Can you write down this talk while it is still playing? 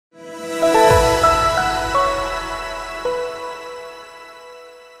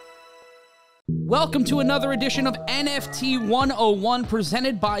Welcome to another edition of NFT 101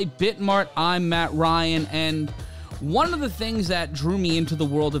 presented by BitMart. I'm Matt Ryan, and one of the things that drew me into the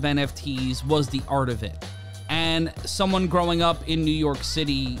world of NFTs was the art of it. And someone growing up in New York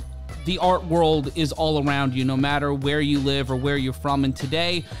City, the art world is all around you, no matter where you live or where you're from. And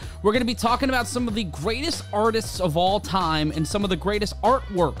today, we're going to be talking about some of the greatest artists of all time and some of the greatest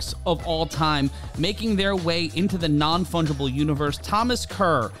artworks of all time making their way into the non-fungible universe. Thomas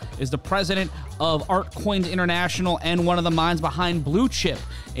Kerr is the president of ArtCoin International and one of the minds behind BluChip,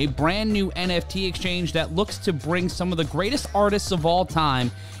 a brand new NFT exchange that looks to bring some of the greatest artists of all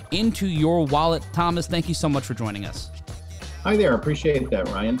time into your wallet. Thomas, thank you so much for joining us. Hi there. Appreciate that,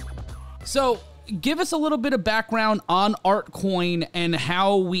 Ryan. So give us a little bit of background on ArtCoin and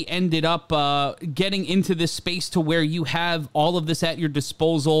how we ended up getting into this space to where you have all of this at your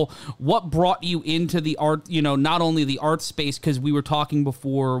disposal. What brought you into the art, not only the art space, because we were talking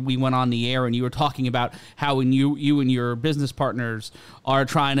before we went on the air and you were talking about how when you and your business partners are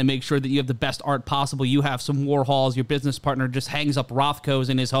trying to make sure that you have the best art possible. You have some Warhols, your business partner just hangs up Rothkos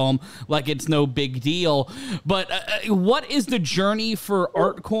in his home like it's no big deal. But what is the journey for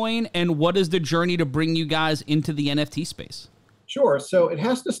ArtCoin, and what is the journey to bring you guys into the NFT space? Sure. So it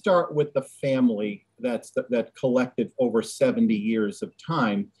has to start with the family that collected over 70 years of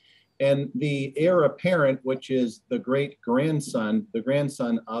time. And the heir apparent, which is the great-grandson, the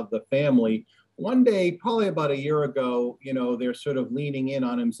grandson of the family, one day, probably about a year ago, they're sort of leaning in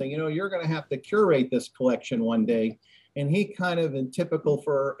on him saying, you're going to have to curate this collection one day. And he kind of, in typical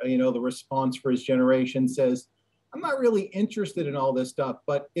for, the response for his generation, says, I'm not really interested in all this stuff,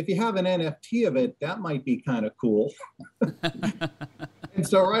 but if you have an NFT of it, that might be kind of cool. And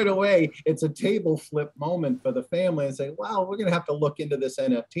so right away, it's a table flip moment for the family and say, wow, we're going to have to look into this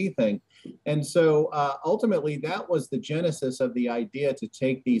NFT thing. And so ultimately, that was the genesis of the idea to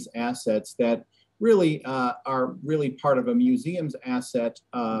take these assets that really are really part of a museum's asset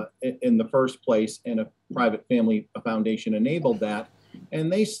in the first place, and a private family foundation enabled that.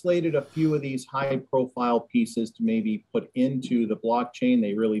 And they slated a few of these high-profile pieces to maybe put into the blockchain.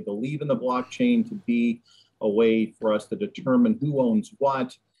 They really believe in the blockchain to be a way for us to determine who owns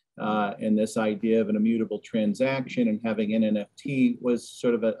what. And this idea of an immutable transaction and having an NFT was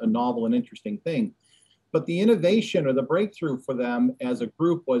sort of a novel and interesting thing. But the innovation or the breakthrough for them as a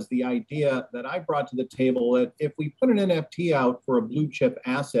group was the idea that I brought to the table that if we put an NFT out for a blue chip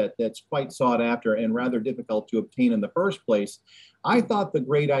asset that's quite sought after and rather difficult to obtain in the first place, I thought the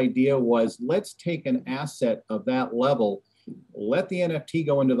great idea was, let's take an asset of that level, let the NFT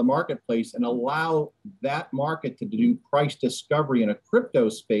go into the marketplace and allow that market to do price discovery in a crypto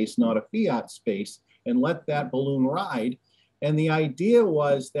space, not a fiat space, and let that balloon ride. And the idea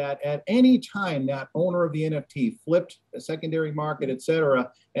was that at any time that owner of the NFT flipped a secondary market, et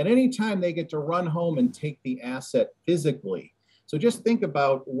cetera, at any time they get to run home and take the asset physically. So just think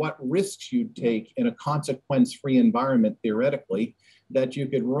about what risks you'd take in a consequence-free environment, theoretically, that you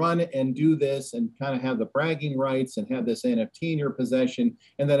could run and do this and kind of have the bragging rights and have this NFT in your possession.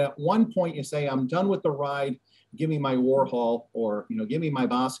 And then at one point you say, I'm done with the ride, give me my Warhol, or give me my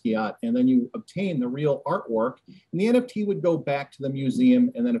Basquiat, and then you obtain the real artwork, and the NFT would go back to the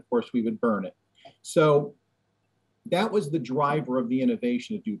museum, and then of course we would burn it. So that was the driver of the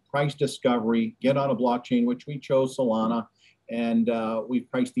innovation, to do price discovery, get on a blockchain, which we chose Solana, and we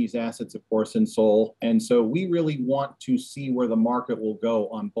priced these assets, of course, in Sol. And so we really want to see where the market will go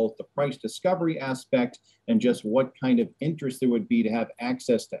on both the price discovery aspect and just what kind of interest there would be to have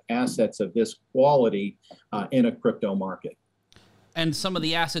access to assets of this quality in a crypto market. And some of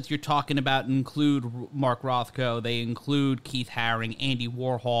the assets you're talking about include Mark Rothko, they include Keith Haring, Andy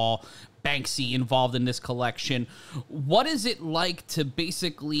Warhol, Banksy involved in this collection. What is it like to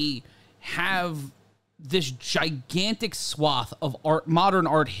basically have this gigantic swath of art, modern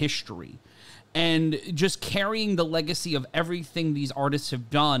art history, and just carrying the legacy of everything these artists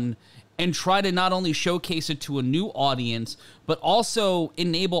have done, and try to not only showcase it to a new audience, but also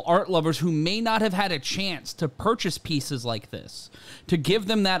enable art lovers who may not have had a chance to purchase pieces like this, to give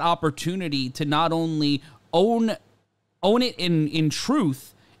them that opportunity to not only own it in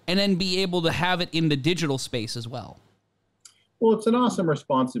truth, and then be able to have it in the digital space as well? Well, it's an awesome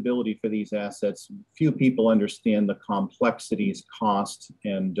responsibility for these assets. Few people understand the complexities, cost,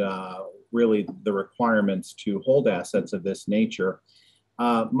 and really the requirements to hold assets of this nature.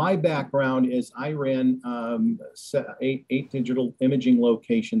 My background is I ran eight digital imaging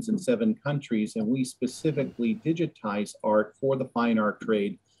locations in 7 countries, and we specifically digitize art for the fine art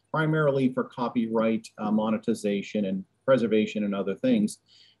trade, primarily for copyright, monetization, and preservation, and other things.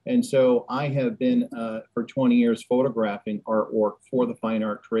 And so I have been for 20 years photographing artwork for the fine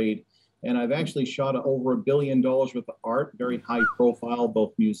art trade And I've actually shot over $1 billion worth of art, very high profile,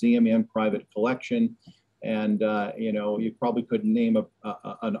 both museum and private collection. And, you know, you probably couldn't name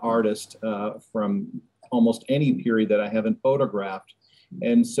an artist from almost any period that I haven't photographed.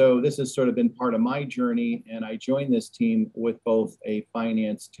 And so this has sort of been part of my journey. And I joined this team with both a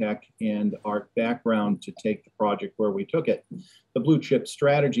finance, tech, and art background to take the project where we took it. The BluChip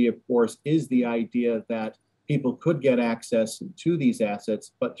strategy, of course, is the idea that people could get access to these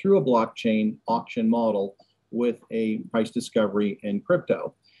assets, but through a blockchain auction model with a price discovery in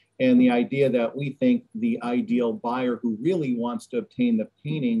crypto. And the idea that we think the ideal buyer who really wants to obtain the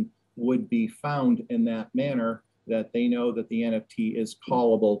painting would be found in that manner, that they know that the NFT is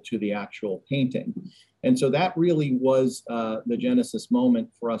callable to the actual painting. And so that really was the genesis moment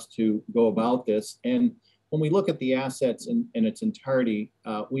for us to go about this. And when we look at the assets in its entirety,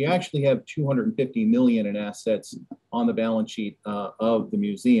 we actually have 250 million in assets on the balance sheet of the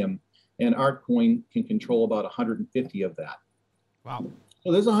museum, and ArtCoin can control about 150 of that. Wow.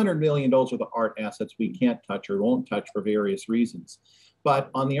 So there's $100 million worth of art assets we can't touch or won't touch for various reasons.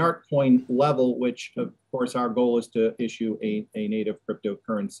 But on the ArtCoin level, which of course our goal is to issue a native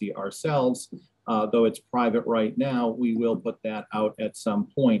cryptocurrency ourselves, though it's private right now, we will put that out at some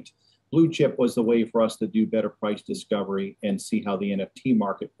point. BluChip was the way for us to do better price discovery and see how the NFT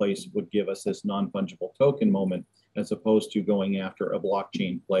marketplace would give us this non-fungible token moment, as opposed to going after a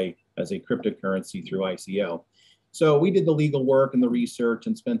blockchain play as a cryptocurrency through ICO. So we did the legal work and the research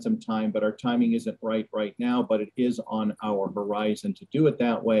and spent some time, but our timing isn't right now, but it is on our horizon to do it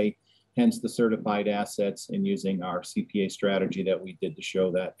that way, hence the certified assets and using our CPA strategy that we did to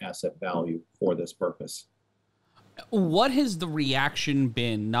show that asset value for this purpose. What has the reaction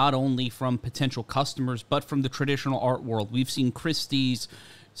been, not only from potential customers, but from the traditional art world? We've seen Christie's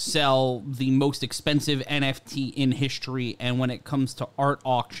sell the most expensive NFT in history, and when it comes to art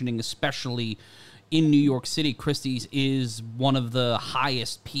auctioning, especially in New York City, Christie's is one of the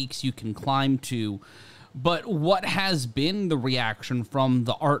highest peaks you can climb to. But what has been the reaction from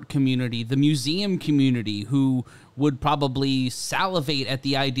the art community, the museum community, who would probably salivate at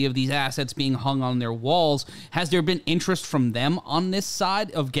the idea of these assets being hung on their walls? Has there been interest from them on this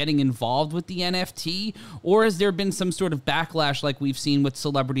side of getting involved with the NFT? Or has there been some sort of backlash like we've seen with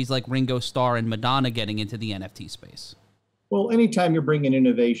celebrities like Ringo Starr and Madonna getting into the NFT space? Well, anytime you're bringing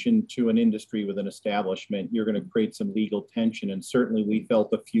innovation to an industry with an establishment, you're going to create some legal tension. And certainly we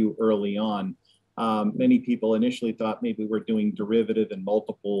felt a few early on. Many people initially thought maybe we're doing derivative and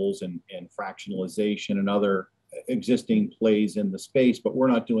multiples and fractionalization and other existing plays in the space, but we're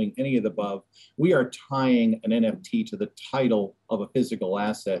not doing any of the above. We are tying an NFT to the title of a physical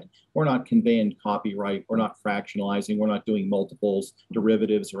asset. We're not conveying copyright. We're not fractionalizing. We're not doing multiples,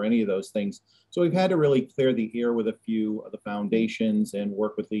 derivatives, or any of those things. So we've had to really clear the air with a few of the foundations and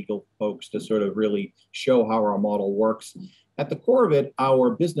work with legal folks to sort of really show how our model works. At the core of it,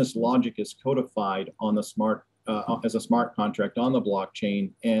 our business logic is codified on the as a smart contract on the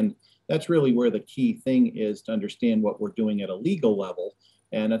blockchain. And that's really where the key thing is, to understand what we're doing at a legal level.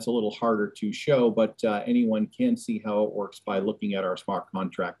 And that's a little harder to show, but anyone can see how it works by looking at our smart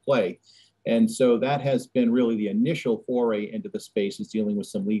contract play. And so that has been really the initial foray into the space, is dealing with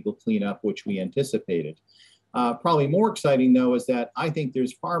some legal cleanup, which we anticipated. Probably more exciting, though, is that I think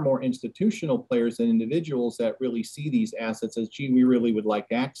there's far more institutional players and individuals that really see these assets as, gee, we really would like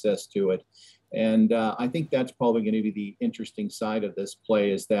access to it. And I think that's probably going to be the interesting side of this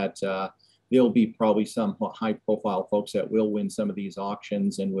play, is that there'll be probably some high profile folks that will win some of these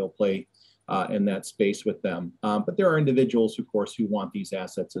auctions and will play in that space with them. But there are individuals, of course, who want these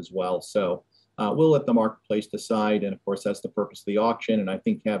assets as well. So we'll let the marketplace decide. And of course, that's the purpose of the auction. And I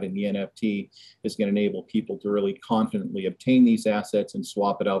think having the NFT is going to enable people to really confidently obtain these assets and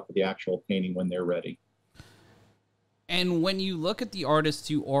swap it out for the actual painting when they're ready. And when you look at the artists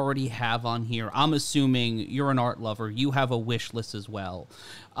you already have on here, I'm assuming you're an art lover. You have a wish list as well.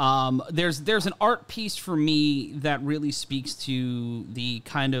 There's an art piece for me that really speaks to the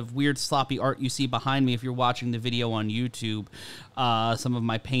kind of weird, sloppy art you see behind me if you're watching the video on YouTube. Some of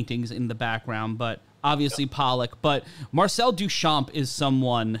my paintings in the background, but obviously Pollock. But Marcel Duchamp is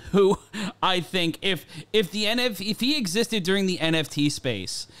someone who I think if he existed during the NFT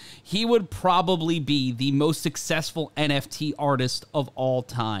space, he would probably be the most successful NFT artist of all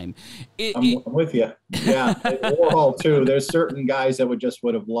time. I'm with you. Yeah, Warhol too. There's certain guys that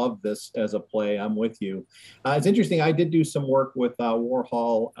would have loved this as a play. I'm with you. It's interesting. I did do some work with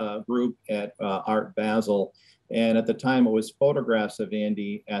Warhol group at Art Basel. And at the time, it was photographs of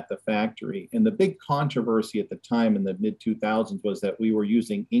Andy at the factory. And the big controversy at the time in the mid-2000s was that we were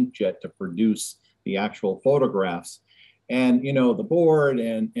using inkjet to produce the actual photographs. And, you know, the board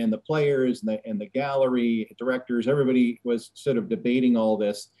and the players and the gallery directors, everybody was sort of debating all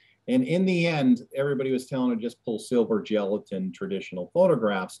this. And in the end, everybody was telling to just pull silver gelatin traditional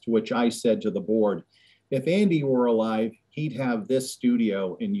photographs, to which I said to the board, if Andy were alive, he'd have this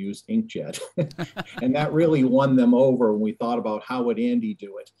studio and use inkjet. And that really won them over when we thought about how would Andy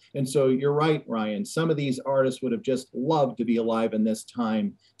do it. And so you're right, Ryan, some of these artists would have just loved to be alive in this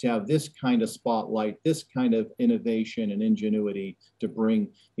time, to have this kind of spotlight, this kind of innovation and ingenuity to bring,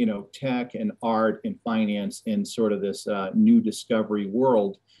 you know, tech and art and finance in sort of this new discovery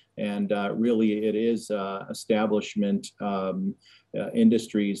world. And really, it is establishment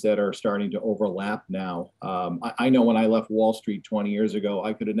industries that are starting to overlap now. I know when I left Wall Street 20 years ago,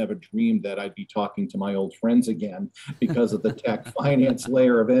 I could have never dreamed that I'd be talking to my old friends again because of the tech finance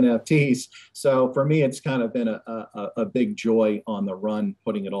layer of NFTs. So for me, it's kind of been a big joy on the run,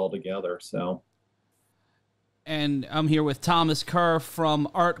 putting it all together. So. And I'm here with Thomas Kerr from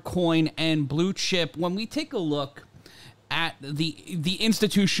ArtCoin and BluChip. When we take a look at the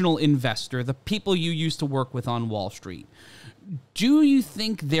institutional investor, the people you used to work with on Wall Street, do you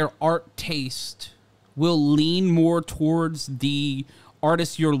think their art taste will lean more towards the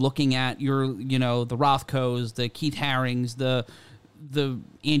artists you're looking at, you know, the Rothkos, the Keith Harings, the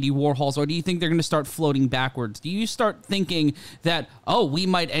Andy Warhols, or do you think they're going to start floating backwards? Do you start thinking that, oh, we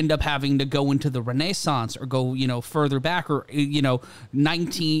might end up having to go into the Renaissance or go, you know, further back, or, you know,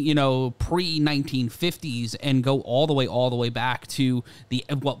 pre-1950s and go all the way back to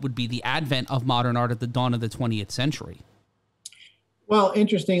what would be the advent of modern art at the dawn of the 20th century? Well,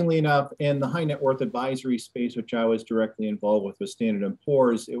 interestingly enough, in the high net worth advisory space, which I was directly involved with Standard &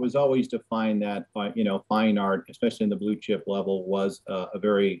 Poor's, it was always defined that, you know, fine art, especially in the blue chip level, was a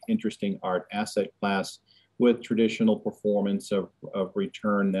very interesting art asset class with traditional performance of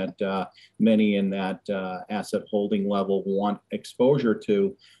return that many in that asset holding level want exposure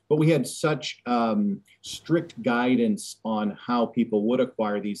to. But we had such strict guidance on how people would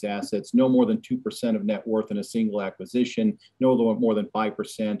acquire these assets: no more than 2% of net worth in a single acquisition, no more than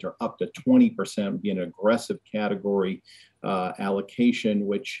 5%, or up to 20% would be an aggressive category allocation,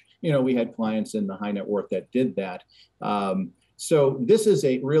 which, you know, we had clients in the high net worth that did that. So this is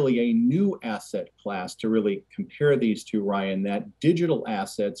really a new asset class to really compare these to, Ryan, that digital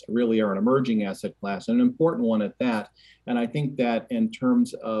assets really are an emerging asset class, and an important one at that. And I think that in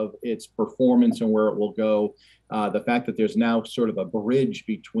terms of its performance and where it will go, the fact that there's now sort of a bridge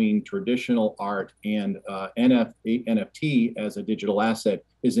between traditional art and NFT as a digital asset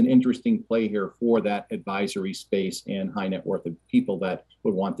is an interesting play here for that advisory space and high net worth of people that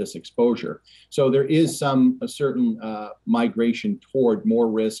would want this exposure. So there is a certain migration toward more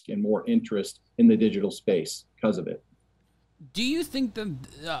risk and more interest in the digital space because of it. Do you think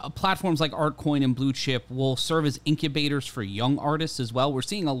that platforms like ArtCoin and BluChip will serve as incubators for young artists as well? We're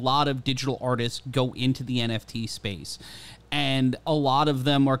seeing a lot of digital artists go into the NFT space, and a lot of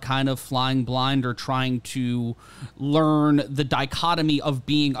them are kind of flying blind or trying to learn the dichotomy of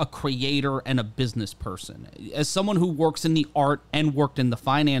being a creator and a business person. As someone who works in the art and worked in the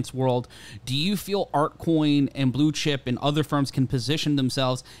finance world, do you feel ArtCoin and BluChip and other firms can position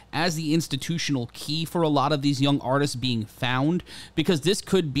themselves as the institutional key for a lot of these young artists being found? Because this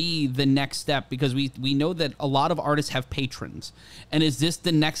could be the next step, because we know that a lot of artists have patrons. And is this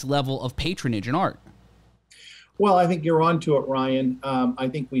the next level of patronage in art? Well, I think you're onto it, Ryan. I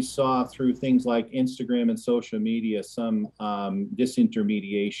think we saw through things like Instagram and social media some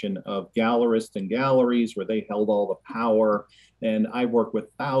disintermediation of gallerists and galleries where they held all the power. And I've worked with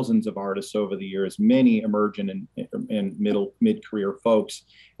thousands of artists over the years, many emergent and mid-career folks.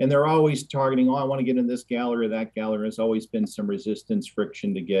 And they're always targeting, oh, I want to get in this gallery or that gallery. There's always been some resistance,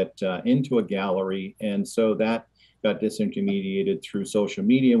 friction to get into a gallery. And so that got disintermediated through social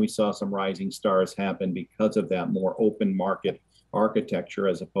media. And we saw some rising stars happen because of that more open market architecture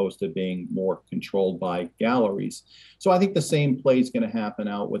as opposed to being more controlled by galleries. So I think the same play is going to happen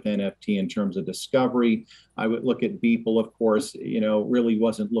out with NFT in terms of discovery. I would look at Beeple, of course, you know, really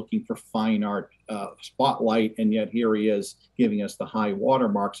wasn't looking for fine art spotlight, and yet here he is giving us the high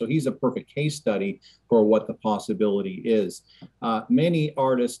watermark. So he's a perfect case study for what the possibility is. Many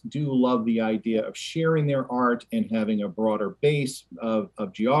artists do love the idea of sharing their art and having a broader base of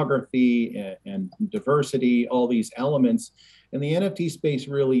geography and diversity, all these elements. And the NFT space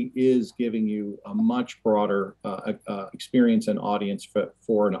really is giving you a much broader experience and audience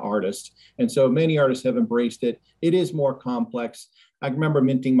for an artist. And so many artists have embraced it. It is more complex. I remember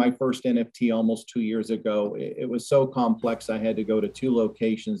minting my first NFT almost 2 years ago. It was so complex, I had to go to 2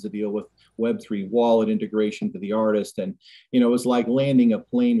 locations to deal with Web3 wallet integration for the artist. And, it was like landing a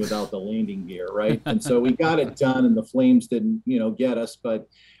plane without the landing gear, right? And so we got it done, and the flames didn't, get us. But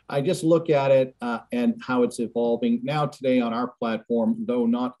I just look at it and how it's evolving. Now today on our platform, though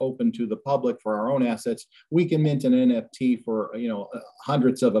not open to the public for our own assets, we can mint an NFT for,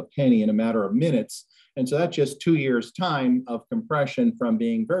 hundreds of a penny in a matter of minutes. And so that's just 2 years' time of compression from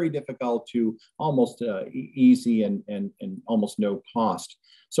being very difficult to almost easy and almost no cost.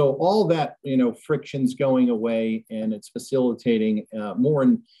 So all that, friction's going away, and it's facilitating more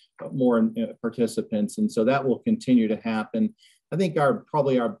and more participants. And so that will continue to happen. I think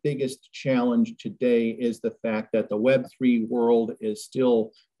probably our biggest challenge today is the fact that the Web3 world is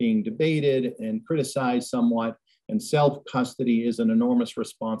still being debated and criticized somewhat. And self-custody is an enormous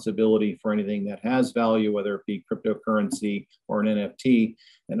responsibility for anything that has value, whether it be cryptocurrency or an NFT.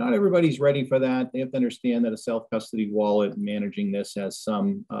 And not everybody's ready for that. They have to understand that a self-custody wallet managing this has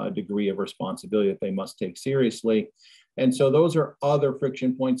some degree of responsibility that they must take seriously. And so those are other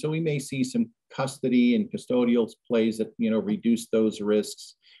friction points. So we may see some custody and custodial plays that, reduce those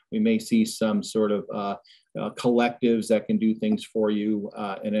risks. We may see some sort of collectives that can do things for you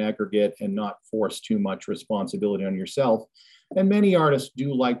in aggregate and not force too much responsibility on yourself. And many artists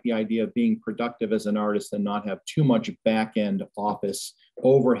do like the idea of being productive as an artist and not have too much back-end office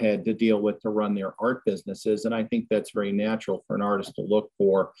overhead to deal with to run their art businesses. And I think that's very natural for an artist to look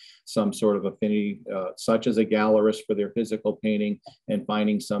for some sort of affinity, such as a gallerist for their physical painting, and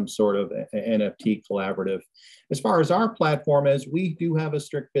finding some sort of NFT collaborative. As far as our platform is, we do have a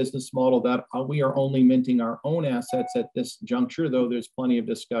strict business model that we are only minting our own assets at this juncture, though there's plenty of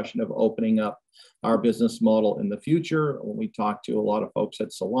discussion of opening up our business model in the future. When we talk to a lot of folks at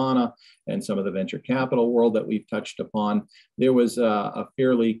Solana and some of the venture capital world that we've touched upon, there was a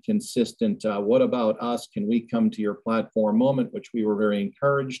fairly consistent, what about us? Can we come to your platform moment, which we were very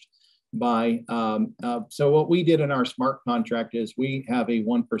encouraged by. So what we did in our smart contract is we have a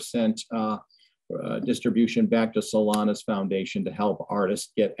 1% distribution back to Solana's foundation to help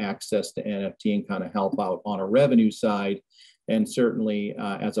artists get access to NFT and kind of help out on a revenue side. And certainly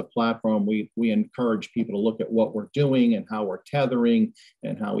as a platform, we encourage people to look at what we're doing and how we're tethering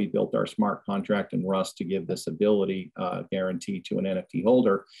and how we built our smart contract in Rust to give this ability guarantee to an NFT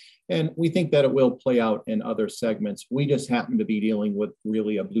holder. And we think that it will play out in other segments. We just happen to be dealing with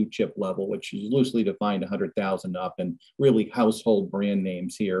really a blue chip level, which is loosely defined 100,000 up, and really household brand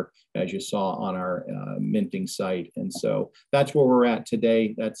names here, as you saw on our minting site. And so that's where we're at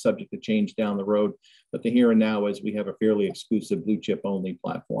today. That's subject to change down the road. But the here and now is we have a fairly exclusive blue chip only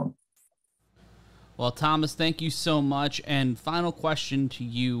platform. Well, Thomas, thank you so much. And final question to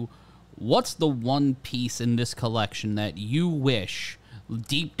you. What's the one piece in this collection that you wish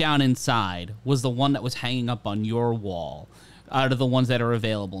deep down inside was the one that was hanging up on your wall out of the ones that are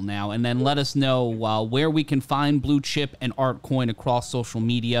available now? And then let us know where we can find BluChip and ArtCoin across social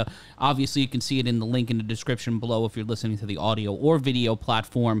media. Obviously, you can see it in the link in the description below if you're listening to the audio or video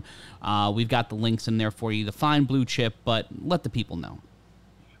platform. We've got the links in there for you to find BluChip, but let the people know.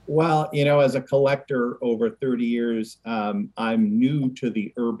 Well, as a collector over 30 years, I'm new to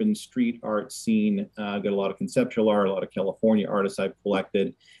the urban street art scene. Got a lot of conceptual art, a lot of California artists I've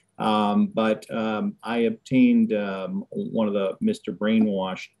collected. But I obtained one of the Mr.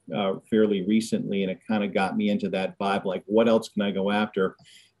 Brainwash fairly recently, and it kind of got me into that vibe, like, what else can I go after?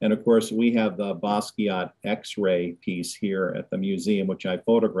 And of course, we have the Basquiat X-ray piece here at the museum, which I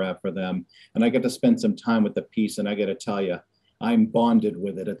photographed for them. And I get to spend some time with the piece, and I got to tell you, I'm bonded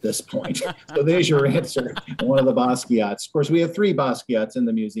with it at this point. So there's your answer, one of the Basquiats. Of course, we have 3 Basquiats in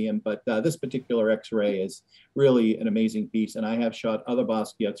the museum, but this particular X-ray is really an amazing piece. And I have shot other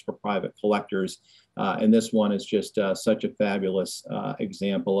Basquiats for private collectors. And this one is just such a fabulous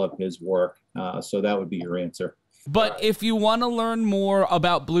example of his work. So that would be your answer. But if you want to learn more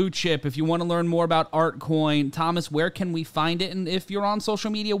about BluChip, if you want to learn more about ArtCoin, Thomas, where can we find it? And if you're on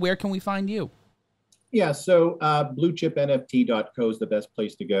social media, where can we find you? Yeah, so BluChipNFT.co is the best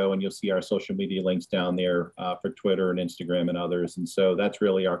place to go, and you'll see our social media links down there for Twitter and Instagram and others. And so that's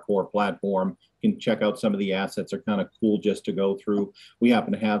really our core platform. You can check out some of the assets. Are kind of cool just to go through. We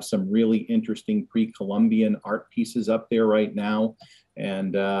happen to have some really interesting pre-Columbian art pieces up there right now.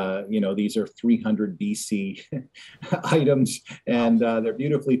 And, these are 300 BC items, and they're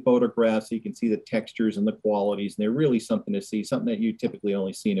beautifully photographed, so you can see the textures and the qualities, and they're really something to see, something that you typically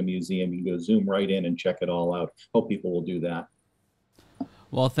only see in a museum. You can go zoom right in and check it all out. Hope people will do that.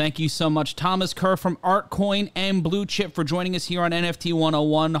 Well, thank you so much, Thomas Kerr from ArtCoin and BluChip, for joining us here on NFT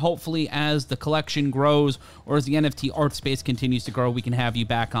 101. Hopefully, as the collection grows or as the NFT art space continues to grow, we can have you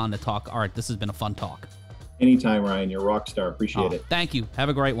back on to talk art. This has been a fun talk. Anytime, Ryan. You're a rock star. Appreciate it. Thank you. Have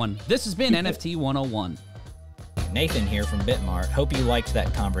a great one. This has been NFT 101. Nathan here from BitMart. Hope you liked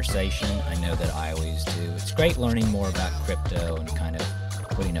that conversation. I know that I always do. It's great learning more about crypto and kind of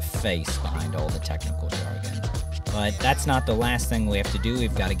putting a face behind all the technical jargon. But that's not the last thing we have to do.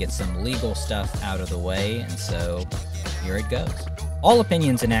 We've got to get some legal stuff out of the way, and so here it goes. All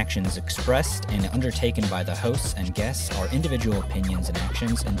opinions and actions expressed and undertaken by the hosts and guests are individual opinions and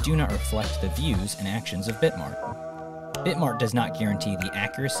actions and do not reflect the views and actions of BitMart. BitMart does not guarantee the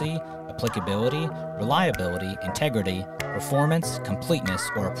accuracy, applicability, reliability, integrity, performance, completeness,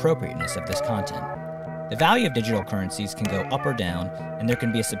 or appropriateness of this content. The value of digital currencies can go up or down, and there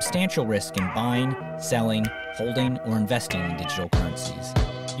can be a substantial risk in buying, selling, holding, or investing in digital currencies.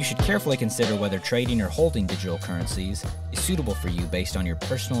 You should carefully consider whether trading or holding digital currencies is suitable for you based on your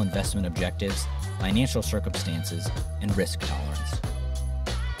personal investment objectives, financial circumstances, and risk tolerance.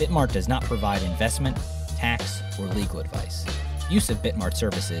 BitMart does not provide investment, tax, or legal advice. Use of BitMart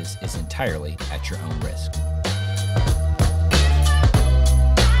services is entirely at your own risk.